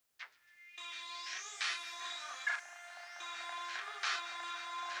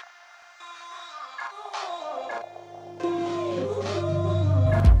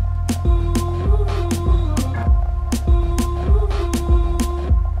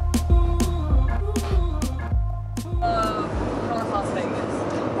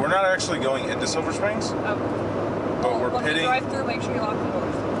actually going into Silver Springs. Oh. But we're when pitting. you drive through, make sure you lock the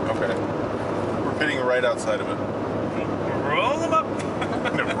doors. Okay. We're pitting right outside of it. Roll them up.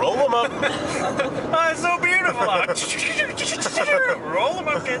 Roll them up. Oh, it's so beautiful. Roll them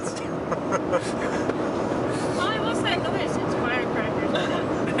up, kids. Why? What's that noise? It's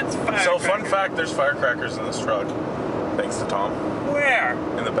firecrackers. It's firecrackers. So, fun fact: there's firecrackers in this truck. Thanks to Tom. Where?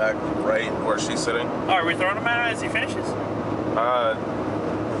 In the back, right where she's sitting. Oh, are we throwing them at as he finishes? I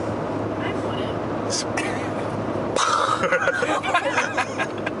wouldn't.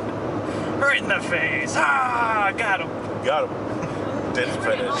 Right in the face. Ah, got him. Got him. Didn't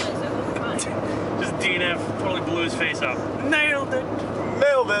finish. Just DNF totally blew his face up. Nailed it.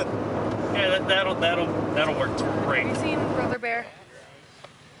 Nailed it. Yeah, that'll work great. Have you seen Brother Bear?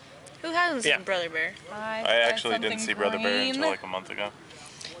 Who hasn't seen Yeah. Brother Bear? I actually didn't see Brother Bear until like a month ago.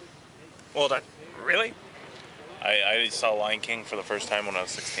 Well done. Really? I saw Lion King for the first time when I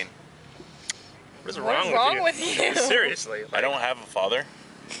was 16. What is What is wrong wrong with with you? you? Seriously. I don't have a father.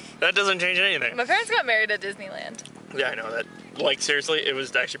 That doesn't change anything. My parents got married at Disneyland. Yeah, I know that. Like, seriously, it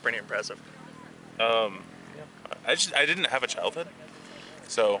was actually pretty impressive. I didn't have a childhood,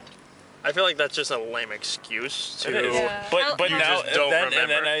 so. I feel like that's just a lame excuse to. It is. Yeah. But You now just don't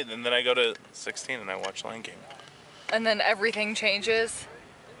remember. and then I go to 16 and I watch Lion King. And then everything changes.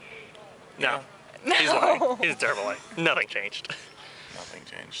 No. No. He's lying. He's a terrible lie. Nothing changed. Nothing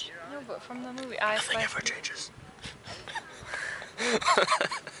changed. No, but from the movie, I Nothing Spy. ever changes.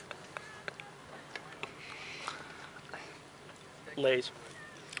 Lays.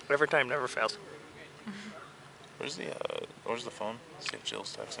 Every time never fails. Where's the phone? See if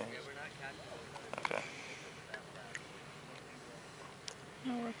Jill's texting. Okay.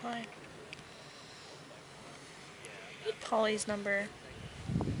 No reply. Polly's number.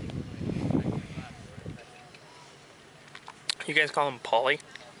 You guys call him Polly?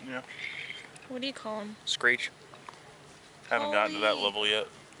 Yeah. What do you call him? Screech. Haven't gotten to that Polly. level yet.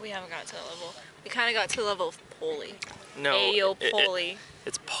 We haven't got to that level. We kind of got to the level of Polly. No. Ayo, Polly.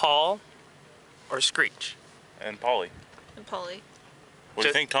 It's Paul or Screech. And Polly. And Polly. What do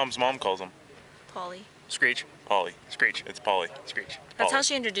you think Tom's mom calls him? Polly. Screech. Polly. Screech. It's Polly. Screech. That's Polly. how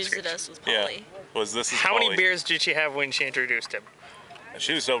she introduced Screech. us, was Yeah. Polly. Was this is How Polly. many beers did she have when she introduced him?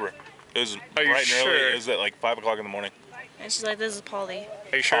 She was sober. It was Are you bright and early. sure? It was at like 5 o'clock in the morning. And she's like, this is Polly.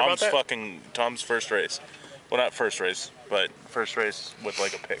 Are you sure about that? Tom's first race. Well, not first race, but first race with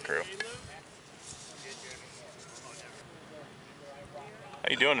like a pit crew. How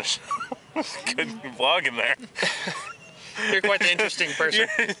you doing? Good vlog in there. You're quite the interesting person.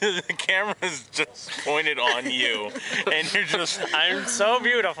 The camera's just pointed on you, and you're just. I'm so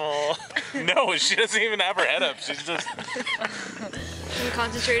beautiful. No, she doesn't even have her head up. She's just. I'm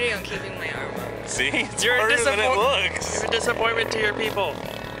concentrating on keeping my arm up. See, it's You're a harder than it looks. You're a disappointment to your people.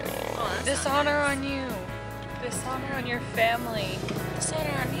 Oh, that's Dishonor on you. Dishonor on your family.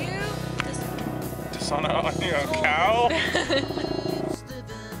 Dishonor on you. Dishonor on your cow.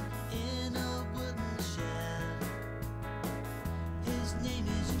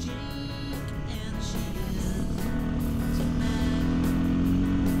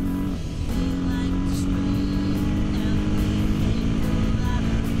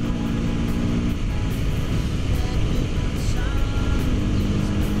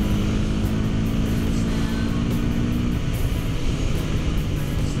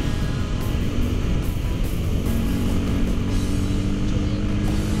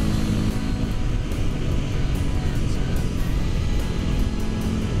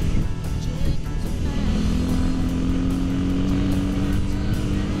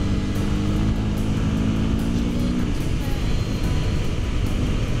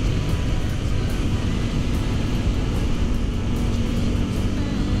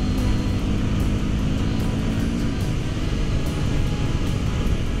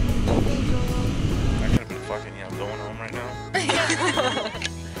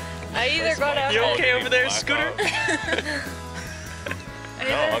 I either got out. You okay over there, Scooter?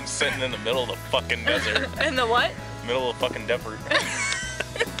 No, I'm sitting in the middle of the fucking desert. In the what? Middle of the fucking desert.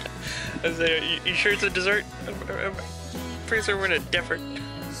 You sure it's a dessert? Pretty sure we're in a dessert.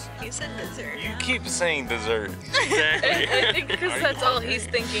 You said dessert. You keep saying dessert. Exactly. I think because that's all he's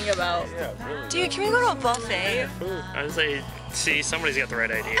thinking about. Yeah, really. Dude, can we go to a buffet? I was like, see, somebody's got the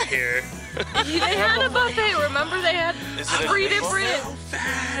right idea here. They had a buffet. Remember, they had Is it a 3 big different.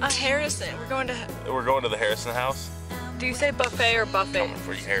 A Harrison. We're going to. We're going to the Harrison house. Do you say buffet or buffet? Coming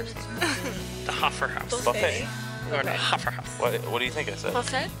for you, Harrison. The Hoffer House. Buffet. We're going to Hoffer House. What do you think I said?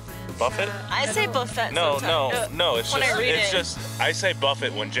 Buffet? Buffet? I say buffet. No, sometimes. no. It's When I just read it's it. just I say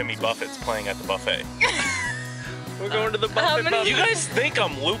Buffett when Jimmy Buffett's playing at the buffet. We're going to the How buffet. many- You guys think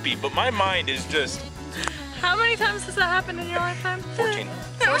I'm loopy, but my mind is just How many times has that happened in your lifetime? 14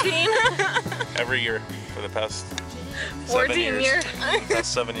 14? every year for the past 14 years.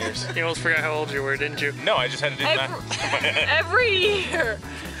 Past 7 years. You almost forgot how old you were, didn't you? No, I just had to do that. Every year.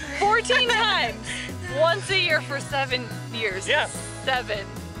 14 times. Once a year for 7 years. Yeah. 7.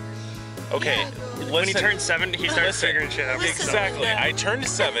 Okay, When he listen. turned 7, he started figuring shit out. Exactly. I turned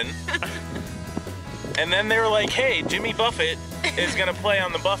 7, and then they were like, "Hey, Jimmy Buffett is gonna play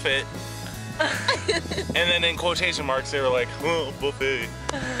on the Buffett," and then in quotation marks they were like, "Oh, Buffet,"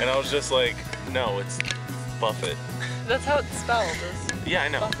 and I was just like, "No, it's Buffett." That's how it's spelled. Yeah, I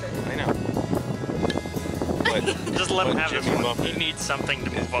know. Buffett. I know. But Just let him but have Jimmy it. Buffett He needs something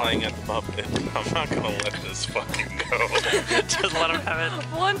to is move on. playing at the Buffett. I'm not gonna let this fucking go. Just let him have it.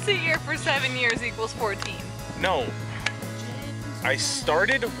 Once a year for 7 years equals 14. No. I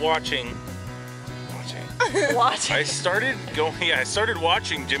started watching. Watch. I started going. Yeah, I started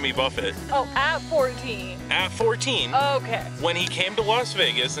watching Jimmy Buffett Oh, at 14. at 14 Okay. when he came to Las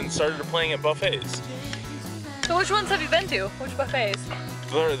Vegas and started playing at buffets. So which ones have you been to? Which buffets?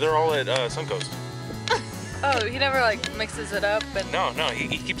 They're all at Suncoast. Oh, he never like mixes it up and. No,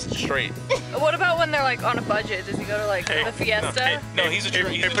 he keeps it straight. What about when they're like on a budget? Does he go to like Hey, the Fiesta? No, he's a true.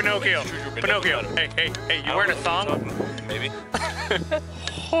 Hey, Pinocchio. Pinocchio. Hey, you wearing a thong? Maybe.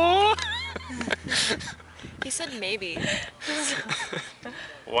 He said maybe.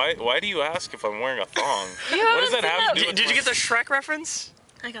 Why do you ask if I'm wearing a thong? You What does haven't that have to do seen with Did you get the Shrek reference?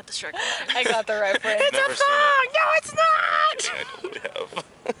 I got the Shrek. I got the reference. Never seen it. No, it's not! I totally have.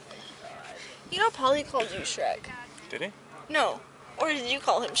 You know Polly called you Shrek. Did he? No. Or did you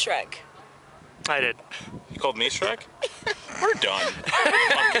call him Shrek? I did. You called me Shrek? We're done. We're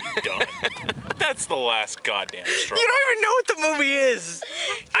fucking done. That's the last goddamn Shrek. You don't even know what the movie is!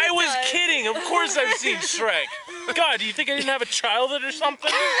 I was kidding. Of course I've seen Shrek. God, do you think I didn't have a childhood or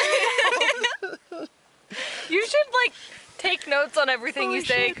something? You should like take notes on everything you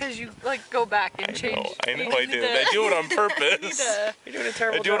say because you like go back and change. I know I do. I do it on purpose. You're doing a I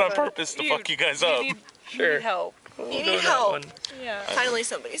terrible do it job on at purpose to fuck you guys up. You Sure. need help. You We'll need do that help. one. Yeah. Finally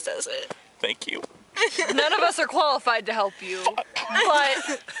somebody says it. Thank you. None of us are qualified to help you, but I'm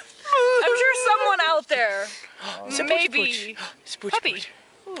sure someone out there, maybe Spooch, puppy. spooch.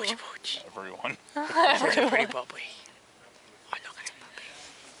 Pooch, pooch. Everyone. Such a pretty puppy. I look at a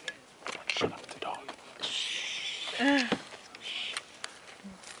puppy. Shut up, the dog.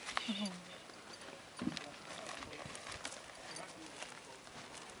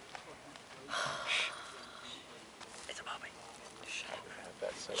 It's a puppy. I have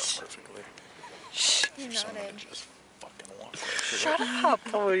that set up perfectly. You're Someone not to in. just fucking walk right through. Shut up.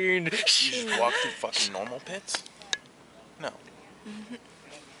 Oh, you're You just walk through fucking normal pits? No.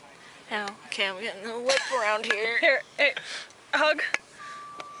 Now, okay, I'm getting a lip around here. Here, hey, hug.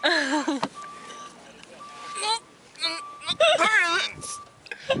 I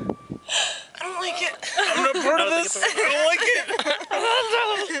don't like it. I'm not part of this. I don't like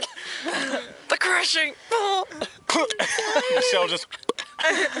it. the crushing. Michelle just.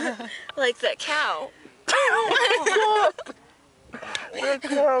 Like that cow.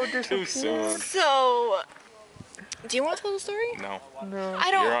 Too soon. So, do you want to tell the story? No. I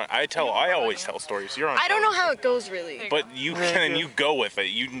don't. You're on, I always tell stories. You're on. I don't know television. how it goes really. But you can, you go with it.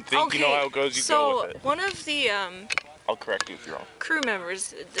 You think you know how it goes, you go with it. One of the I'll correct you if you're wrong. crew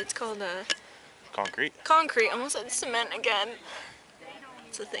members, it's called Concrete? concrete. I almost said cement again.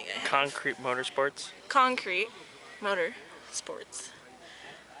 It's a thing I have. Concrete motorsports. Concrete motor sports.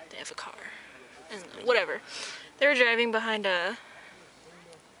 They have a car and whatever. They were driving behind a.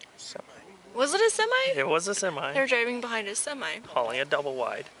 Semi. Was it a semi? It was a semi. They were driving behind a semi, Hauling a double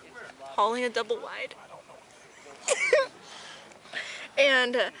wide. hauling a double wide.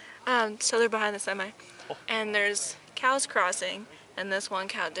 And so they're behind the semi, and there's cows crossing, and this one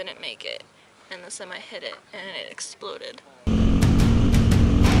cow didn't make it, and the semi hit it, and it exploded.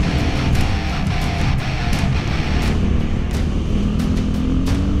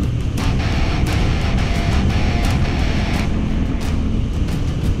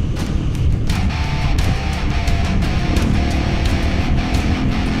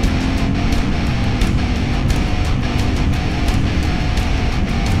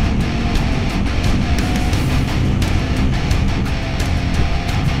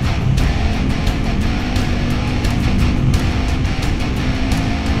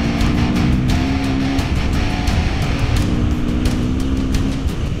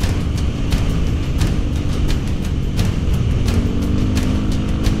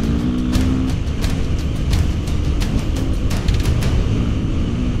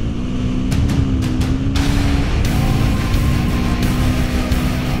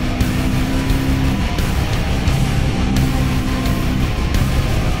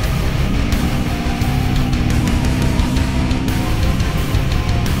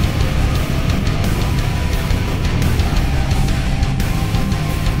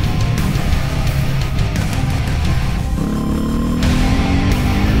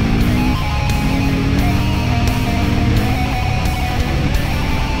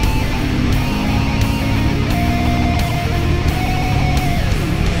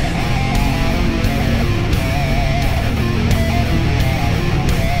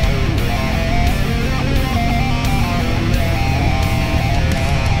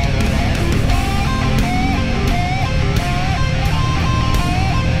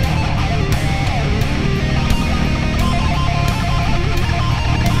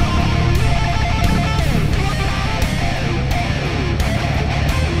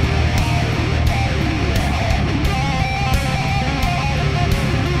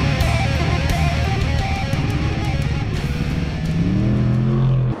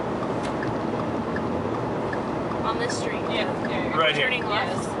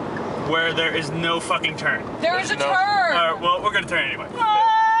 Yes. Where there is no fucking turn. There is a turn. Well, we're gonna turn anyway. Oh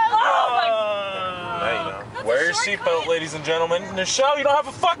my. Now you know. Wear your seatbelt, ladies and gentlemen. Michelle, you don't have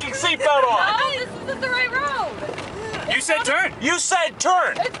a fucking seatbelt on. No, this isn't the right road. You said turn. You said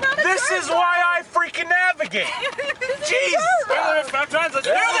turn. It's not a This turn, is why I freaking navigate. Jeez. Well, it's 5 times. Let's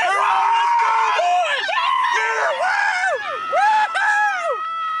do Let's this. go, boys!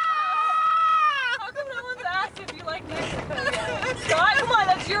 How come no one's asked if you like Mexico yet? Scott, come on,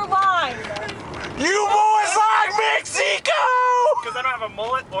 that's your line. You boys like Mexico! Because I don't have a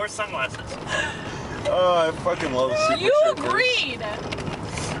mullet or sunglasses. Oh, I fucking love the You agreed.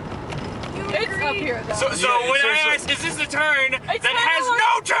 It's up here though. So when I asked, is this a turn that has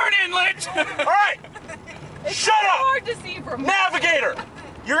no turn inlet? All right, It's shut kinda up! hard to see from here. Navigator,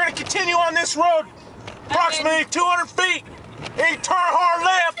 you're gonna continue on this road approximately 200 feet. And you turn hard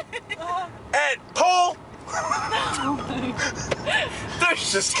left at pole.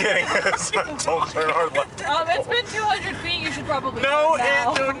 Just kidding. Don't turn hard left. It's been 200 feet. You should probably No,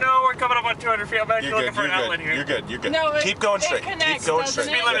 turn now. no, we're coming up on 200 feet. I'm actually looking for an outlet here. You're good. You're good. No, Keep going straight. connects, Keep going doesn't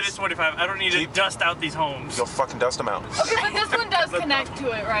straight. it? Speed limit is 25. I don't need to dust out these homes. You'll fucking dust them out. Okay, but this one does connect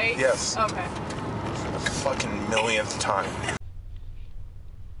to it, right? Yes. Okay. Fucking millionth time.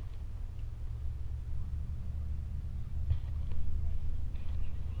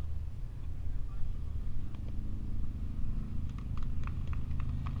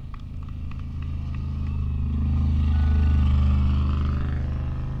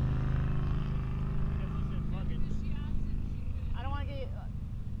 I don't want to get.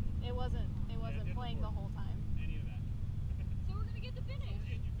 It wasn't playing the whole time. So we're gonna get the finish.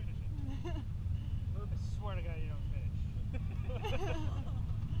 I swear to God, you don't finish.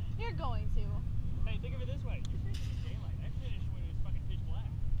 You're going to. Hey, think of it this way. You finished in daylight. I finished when it was fucking pitch black.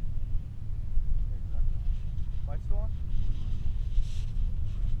 Lights still on?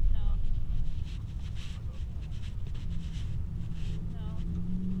 No. No.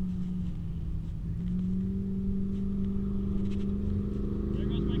 There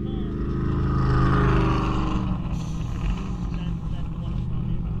goes my car. That's the one I'm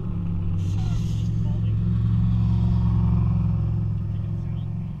talking about. It's falling.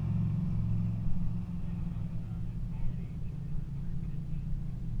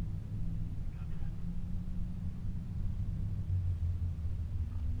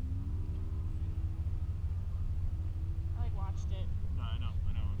 I like watched it. No, I know.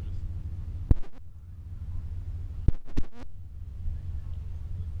 I'm just.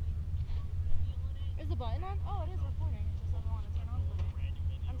 Is the button on? Oh, it is recording. It just doesn't want to turn on for me.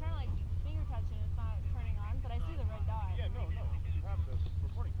 I'm trying to like finger touch it. It's not turning on, but I see the red dot. Yeah, no. You have the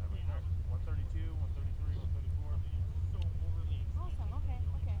recording time right there. 132, 133, 134. So overly. Awesome. Okay.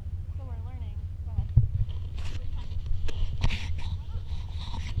 So we're learning. Go ahead.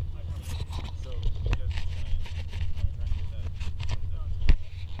 So because it's gonna, I'm trying to get that.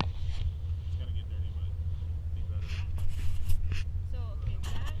 It's gonna get dirty, but be better. So okay,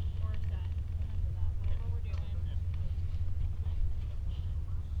 that or that. Remember that. Whatever we're doing.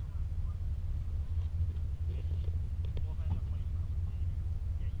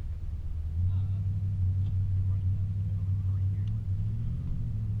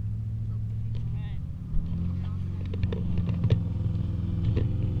 Alright.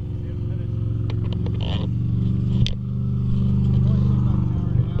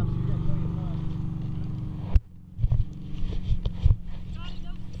 Johnny,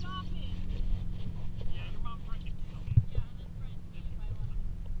 don't stop it. Yeah, your mom freaking killed me. Yeah, and then Brent. By one.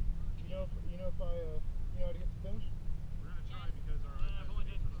 You know if I you know how to get to finish? We're gonna try because our I've only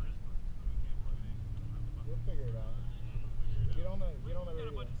done it for this one. so we can't plug it in. We'll figure it out. Get on the Got a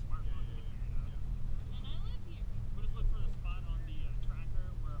radio. bunch of smartphones. We can figure it out. And I live here. We'll just look for the spot on the tracker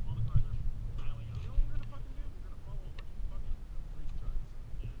where all the cars are piling up. You know what we're gonna fucking do? We're gonna follow a bunch of fucking race trucks.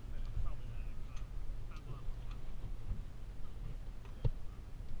 Yeah, probably that. Sounds a lot more fun.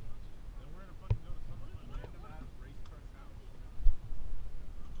 Then we're gonna fucking go to some random ass race truck's house. We'll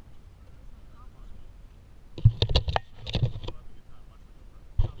have a good time.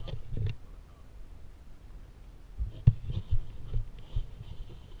 Watch the GoPro.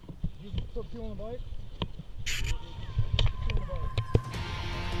 You put fuel on the bike?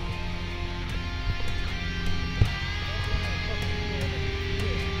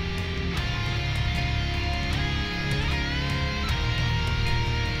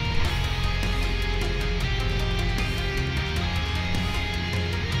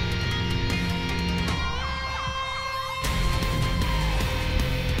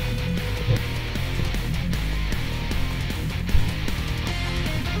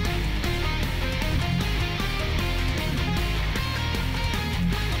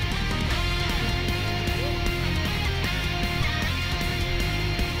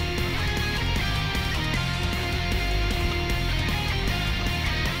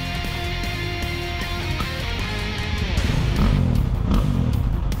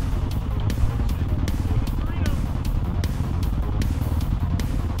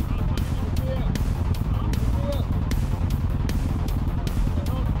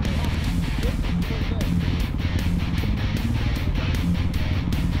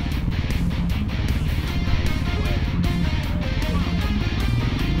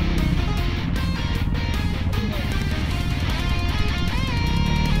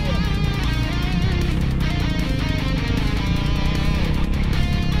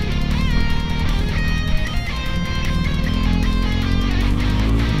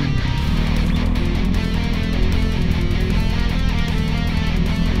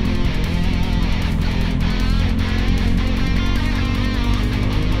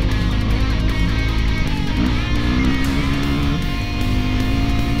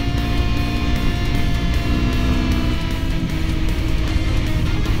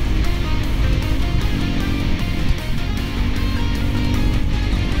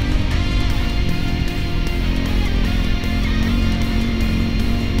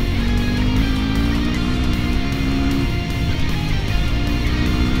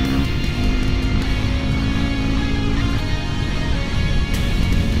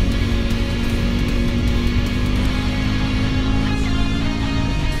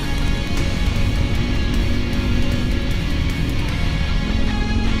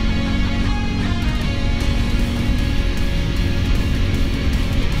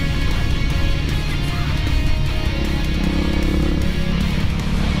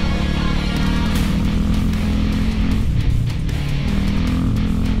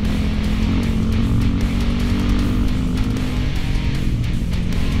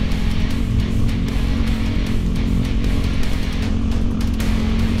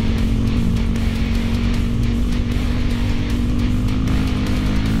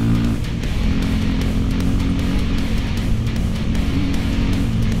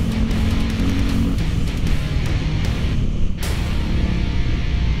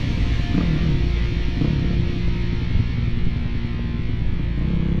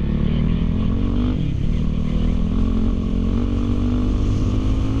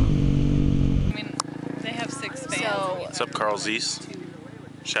 What's up, Carl Zeiss?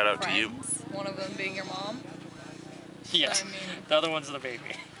 Shout out to you. One of them being your mom. Yes. I mean, The other one's the baby.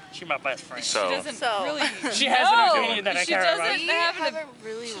 She's my best friend. So, she doesn't So- really. She has an opinion that I she care doesn't about. We have haven't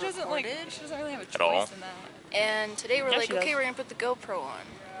really She doesn't recorded. like. She doesn't really have a choice At all? in that. And today we're Yeah, like, she does. okay, we're gonna put the GoPro on.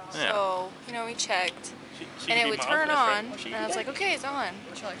 Yeah. So, you know, we checked. She And it can would be turn mom's best on. friend. And I was like, okay, it's on.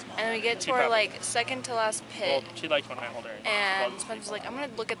 She likes mom. And then we get She to our probably- like second to last Well, pit. she likes when I hold her. And Spencer's like, I'm gonna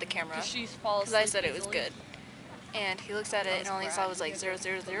look at the camera. Because she falls. Because I said it was good. And he looks at it and all he saw was like 000.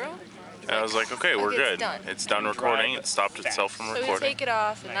 and I was like, okay, we're Okay, good. it's done. It's done recording. It stopped itself from So we recording. take it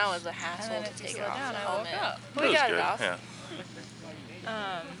off, and that was a And hassle then to if you take it slow off. down, the I woke helmet. up. But It we was got good. it off. Yeah.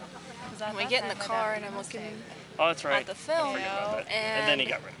 And we get in the car, and I'm looking Oh, that's right. at the film, forget about that. and And then he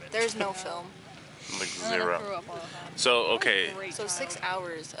got rid of it. there's no film. Like And then I threw 0. up all the time. So, okay, Great So time. 6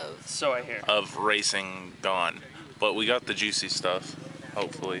 hours of. So I hear. of racing gone. But we got the juicy stuff,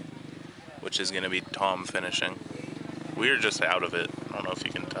 hopefully, which is going to be Tom finishing. We're just out of it. I don't know if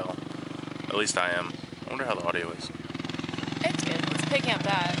you can tell. At least I am. I wonder how the audio is. It's good. It's picking up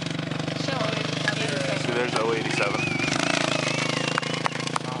that. See, there's 087.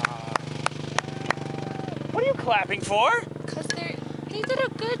 What are you clapping for? Because they did a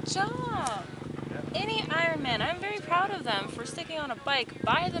good job. Any Ironman, I'm very proud of them for sticking on a bike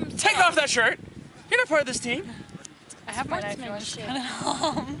by themselves. Take off that shirt. You're not part of this team. I have my knife. You want to cut it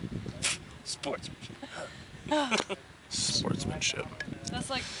off? Sportsmanship. Sportsmanship. That's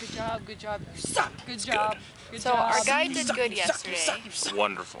like good job, good job. You suck. Good job. Good So job. our guy did good yesterday.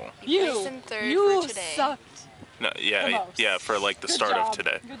 Wonderful. He placed in third You for today. sucked. No, The yeah, most. yeah, for like the Good start job. of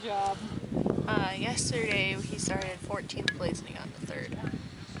today. Good job. Yesterday he started 14th place and he got to third.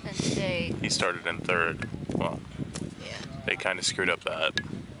 And today, He started in 3rd. Well, yeah. they kind of screwed up that,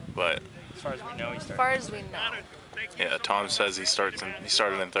 but As far as we know, he As started. far as we know. yeah, Tom says he started in We'll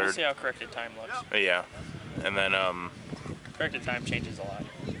 3rd. see how corrected time looks. Yeah, and then Corrected time changes a lot.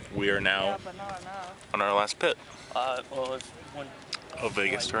 we are now Yeah, but not enough. on our last pit Well, if when of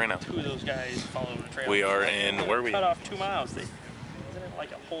Vegas to Reno. two of those guys follow the trail, We are in where are we? cut off 2 miles. Isn't it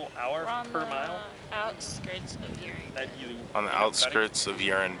like a whole hour We're on per the mile? outskirts of Yerington. That you On the outskirts of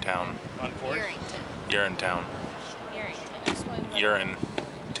Urinetown. on course. Urinetown. Yerington. You're on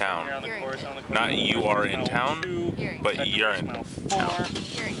Urinetown. the course. On the course. Not you are in Mile town, 2, Yerington. but cut to Urin. mile 4.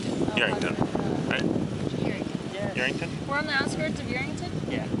 Yerington. Urinetown. Right? Yerington. Urinetown? We're on the outskirts of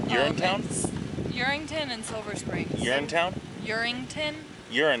Yerington? Yeah. Urinetown? It's Yerington and Silver Springs. Urinetown? Urington?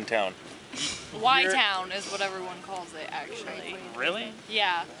 Urinetown. Y-Town is what everyone calls it, actually. Really?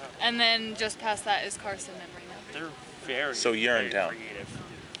 Yeah. And then just past that is Carson and Reno. They're very. So you're in very town. Creative.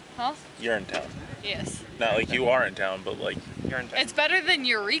 Huh? Urinetown. Yes. Not like you are in town, but like You're in town. It's better than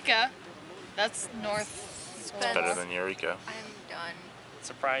Eureka. That's north. It's been- better than Eureka. I'm done.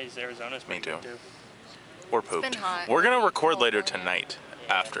 Surprised Arizona's Me pretty too. good, Or pooped. been hot. We're gonna record later tonight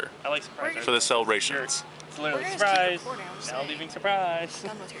after I like surprise. for the celebrations. It's literally We're gonna surprise. keep recording, I'm just Now saying. leaving surprise.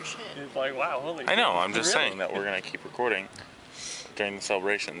 Done with your shit. It's like wow, holy. I know. shit. I'm just Really? saying that we're gonna keep recording during the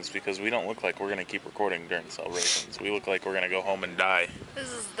celebrations because we don't look like we're gonna keep recording during the celebrations. We look like we're gonna go home and die.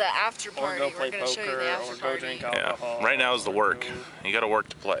 This is the after Or party. go We're play gonna show you poker, the or after go party. drink Yeah. alcohol. Right now is the work. or You gotta work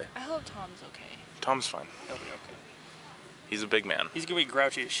to play. I hope Tom's okay. Tom's fine. He'll be okay. He's a big man. He's gonna be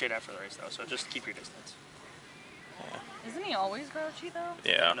grouchy as shit after the race though, so just keep your distance. Isn't he always grouchy though?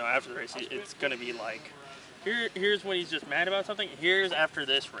 Yeah. No, after the race, it's gonna be like, here's when he's just mad about something. Here's after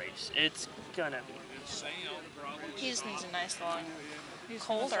this race. It's gonna be. He just needs a nice long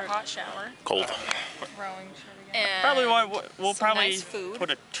cold or hot shower. Cold. Rowing shit again. And Probably we'll some probably nice food. put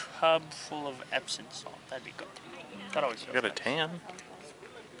a tub full of Epsom salt. That'd be good. That always You feels got a nice. tan?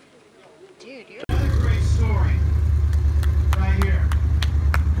 Dude, you're Another great story right here.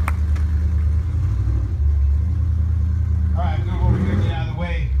 All right, move over here, get out of the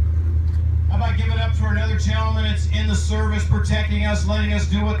way. How about give it up for another gentleman that's in the service, protecting us, letting us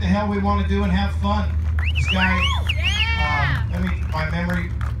do what the hell we want to do and have fun. This guy, my memory,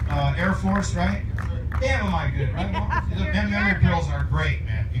 Air Force, right? Damn, am I good, right? Well, the memory pills are great,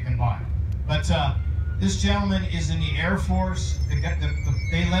 man. You can buy them. But this gentleman is in the Air Force.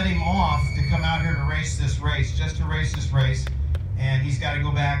 They let him off to come out here to race this race, just to race this race. And he's got to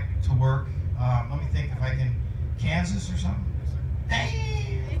go back to work. Let me think if I can, Kansas or something?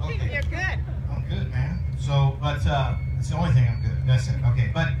 Damn! Okay. You're good. I'm good, man. So, but it's the only thing I'm good. That's it.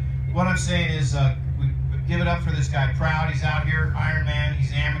 Okay. But what I'm saying is, we give it up for this guy. Proud. He's out here, Ironman.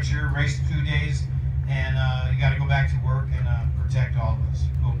 He's amateur. Raced 2 days, and you got to go back to work and protect all of us.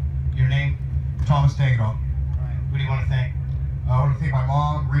 Cool. Your name? Thomas Takeoff. All right. Who do you want to thank? I want to thank my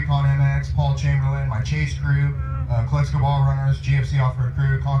mom, Recon MX, Paul Chamberlain, my Chase crew, Calexico Ball Runners, GFC Off-Road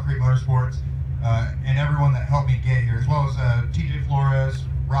Crew, Concrete Motorsports, and everyone that helped me get here, as well as TJ Flores,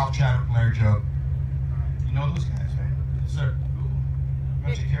 Ralph Chadwick, and Larry Jobe. You know those guys, right? Yes, sir.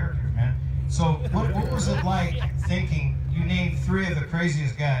 Bunch of characters, man. So what was it like thinking, you named 3 of the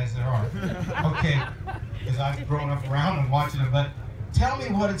craziest guys there are? Okay, because I've grown up around and watching them, but tell me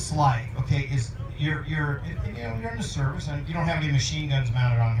what it's like. Okay, is you're in the service and you don't have any machine guns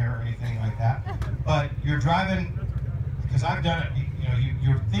mounted on here or anything like that, but you're driving, because I've done it,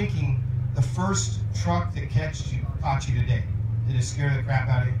 you're thinking the first truck that caught you today, did it scare the crap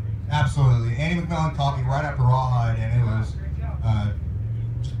out of you? Absolutely. Andy McMillan caught me right after Rawhide, and it was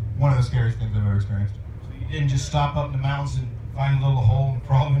one of the scariest things I've ever experienced. So you didn't just stop up in the mountains and find a little hole and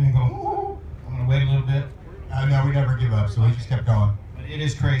crawl in and go, ooh, I'm going to wait a little bit? No, we never give up, so we just kept going. But it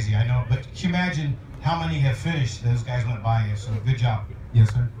is crazy, I know. But can you imagine how many have finished? Those guys went by you, so good job.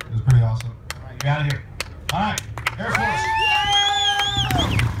 Yes, sir. It was pretty awesome. All right, you're out of here. All right, Air Force.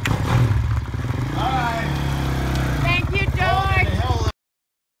 All right. Thank you, George.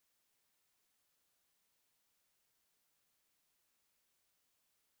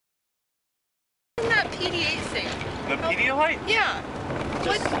 That PDA thing. The Pedialyte? Yeah.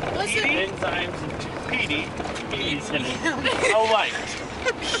 Just What's it? enzymes and PD's in it. Pedialyte.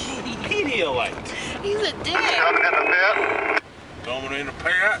 Pedialyte. He's a dick. Coming in a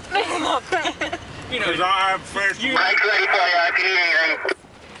pet. You know, Because I have fresh. you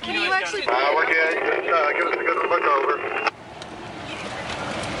Can you he's actually? We're good. Just give us a good look over.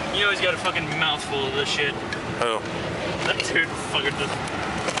 You know he's got a fucking mouthful of this shit. Oh. That dude fucking just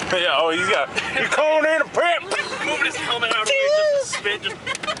Yeah, oh, he's coming in a pep. moving his helmet out of the way just to spit. Just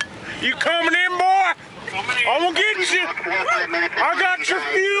You coming in, boy? coming in. I'm gonna get you. I got your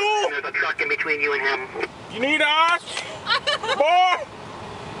fuel. There's a truck in between you and him. You need ice? Boy,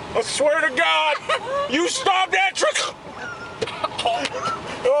 I swear to God, you stop that truck.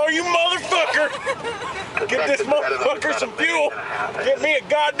 Oh, you motherfucker. Get this motherfucker some fuel. Get me a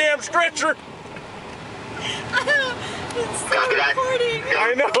goddamn stretcher. It's so Copy that. recording.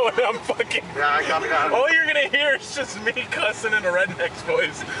 I know, and I'm fucking... Yeah, copy that. All you're gonna hear is just me cussing in a redneck's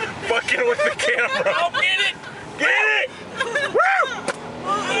voice, fucking with the camera. Oh, get it! Get it! Woo!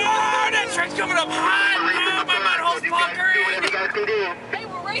 Oh, that truck's coming up hot! Oh, my butthole's Do whatever puckering! you guys can do. Hey,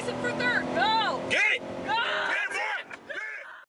 we're racing for third. Go!